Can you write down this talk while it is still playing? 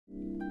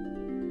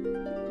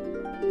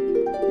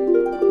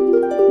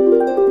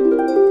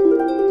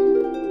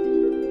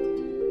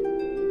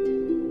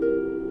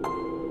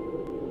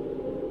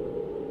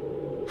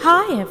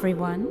Hi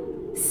everyone,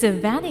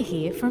 Savannah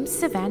here from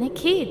Savannah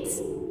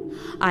Kids.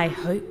 I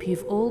hope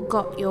you've all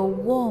got your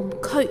warm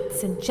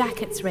coats and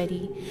jackets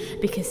ready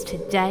because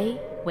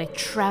today we're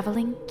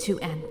travelling to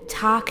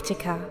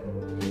Antarctica.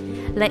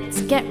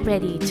 Let's get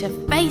ready to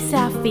face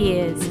our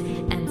fears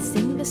and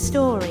sing the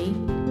story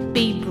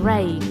Be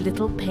Brave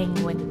Little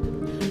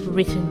Penguin,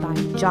 written by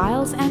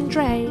Giles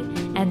Andreas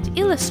and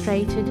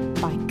illustrated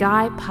by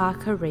Guy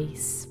Parker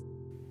Rees.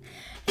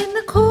 In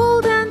the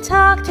cold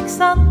Antarctic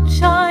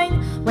sunshine,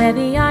 where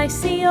the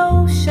icy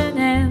ocean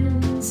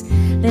ends,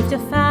 lived a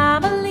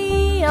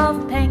family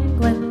of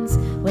penguins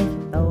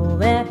with all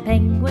their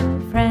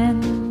penguin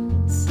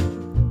friends.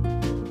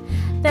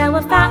 There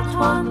were fat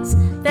ones,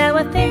 there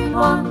were thin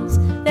ones,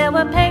 there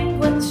were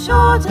penguins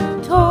short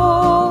and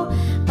tall,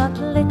 but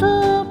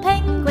little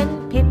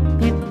Penguin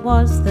Pip-Pip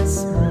was the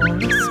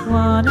smallest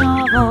one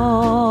of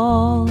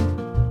all.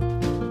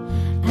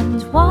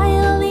 And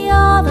while the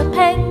other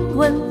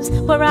penguins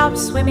were out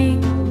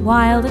swimming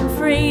wild and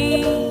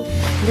free,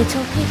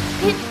 little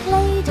Pip-Pip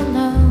played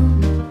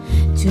alone,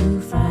 too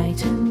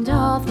frightened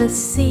of the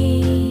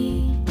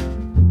sea.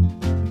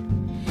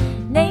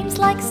 Names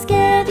like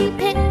Scaredy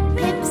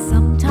Pip-Pip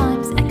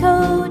sometimes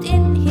echoed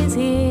in his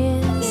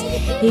ears.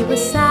 He was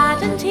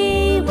sad and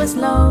he was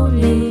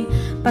lonely,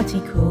 but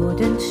he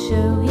couldn't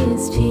show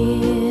his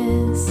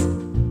tears.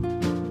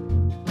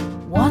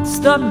 "What's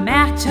the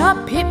matter,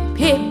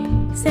 Pip-Pip?"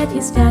 said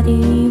his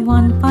daddy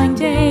one fine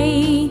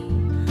day.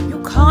 "You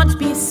can't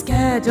be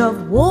scared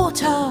of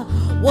water,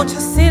 what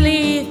a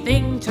silly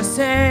thing to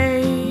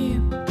say."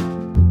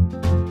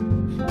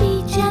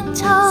 "Be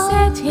gentle,"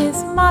 said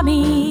his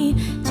mummy,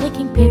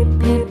 taking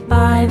Pip-Pip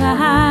by the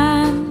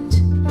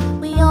hand.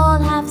 "We all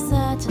have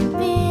certain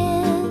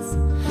fears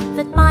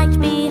that might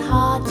be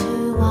hard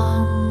to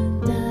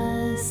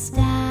understand.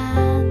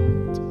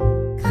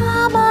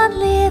 Come on,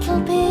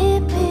 little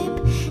Pip-Pip,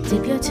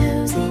 dip your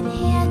toes in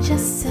here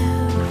just so.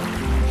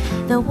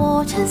 The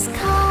water's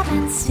calm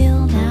and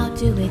still, now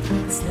do it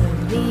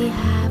slowly,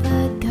 have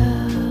a go."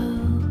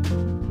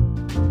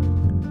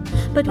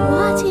 "But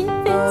what if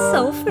it's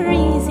so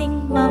freezing,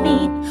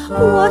 Mummy?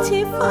 What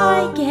if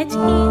I get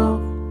in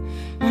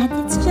and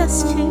it's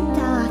just too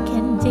dark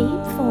and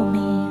deep for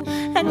me?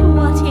 And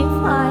what if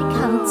I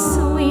can't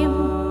swim?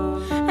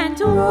 And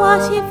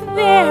what if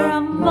there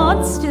are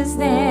monsters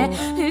there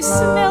who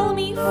smell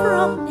me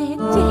from their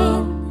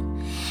den?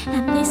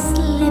 And they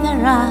slither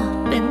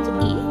up and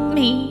eat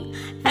me,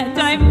 and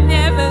I'm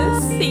never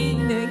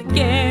seen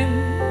again."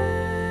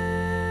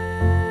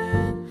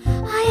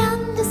 "I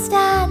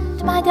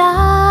understand, my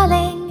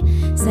darling,"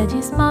 said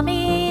his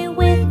mummy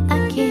with a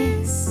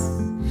kiss.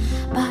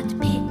 "But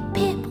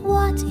Pip-Pip,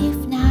 what if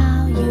now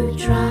you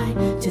try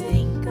to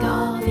think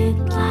of it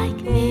like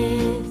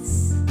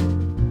this?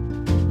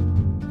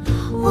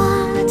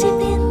 What if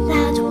in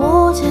that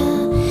water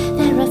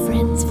there are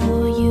friends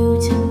for you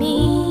to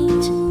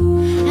meet?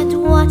 And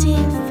what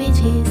if it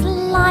is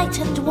light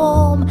and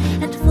warm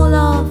and full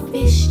of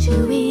fish to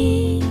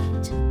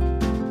eat?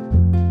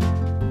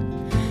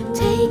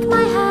 Take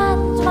my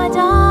hand, my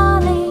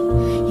darling,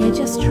 yeah,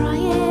 just try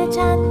it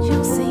and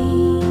you'll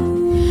see.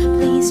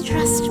 Please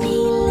trust me,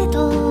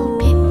 little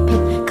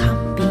Pip-Pip,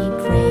 come be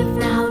brave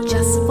now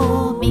just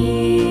for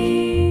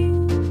me."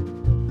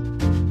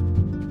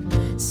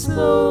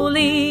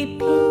 Slowly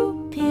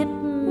Pip-Pip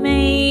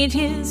made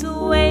his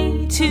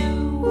way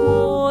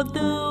toward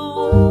the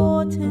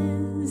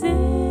water's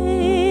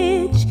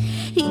edge.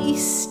 He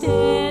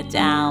stared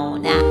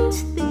down at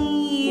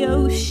the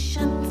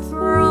ocean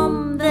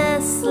from the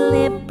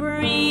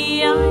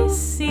slippery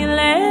icy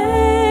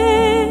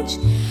ledge.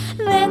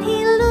 Then he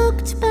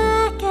looked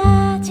back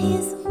at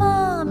his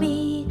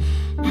mummy,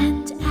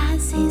 and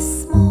as his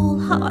small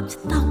heart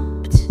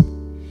thumped,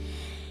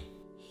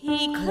 he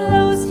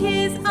closed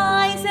his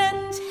eyes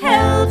and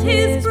held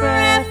his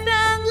breath,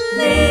 and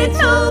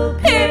little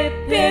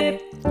Pip-Pip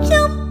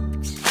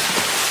jumped.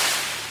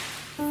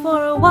 For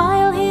a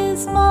while his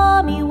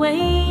mommy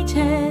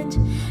waited,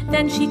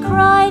 then she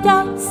cried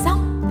out,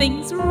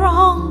 "Something's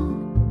wrong.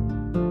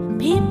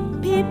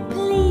 Pip-Pip,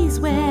 please,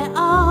 where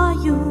are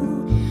you?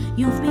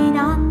 You've been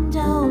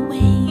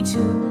underway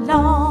too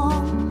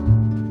long."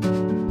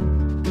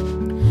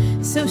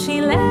 So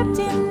she leapt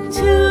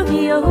into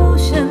the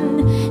ocean,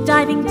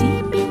 diving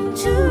deep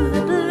into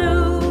the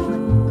blue.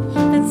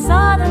 Then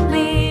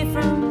suddenly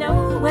from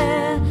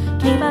nowhere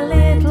came a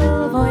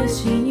little voice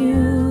she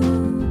knew.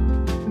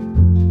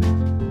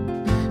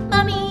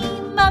 "Mummy,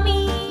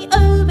 Mummy,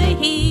 over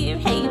here,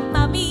 hey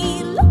Mummy,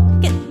 look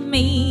at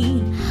me.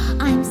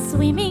 I'm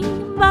swimming,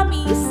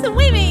 Mummy,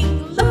 swimming,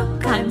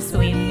 look, I'm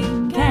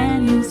swimming, can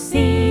you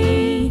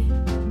see?"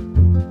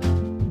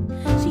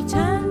 She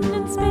turned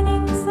and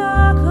spinning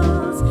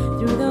circles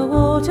through the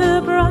water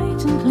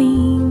bright and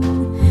clean,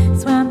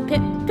 swam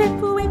Pip-Pip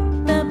with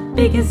the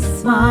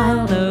biggest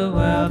smile the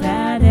world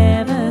had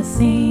ever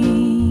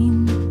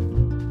seen.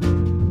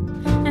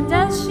 And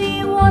as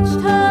she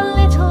watched her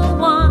little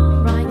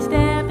one right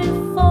there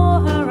before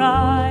her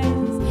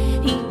eyes,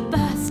 he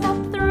burst up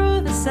through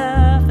the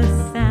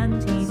surface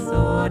and he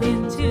soared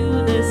into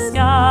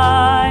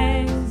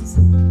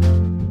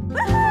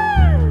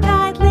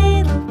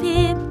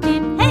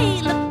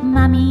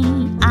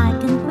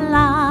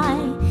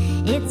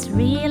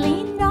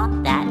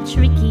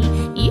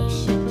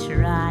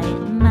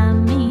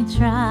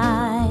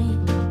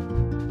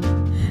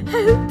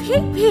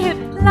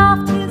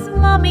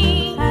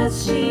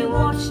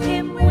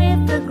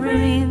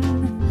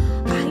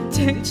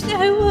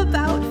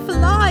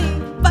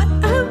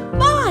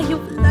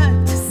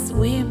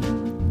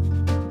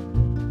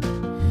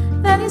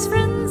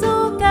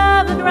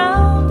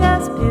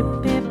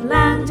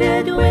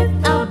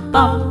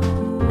bum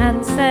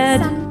and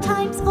said,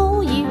 sometimes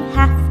all you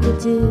have to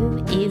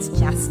do is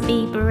just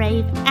be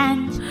brave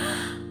and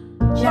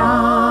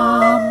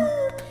jump.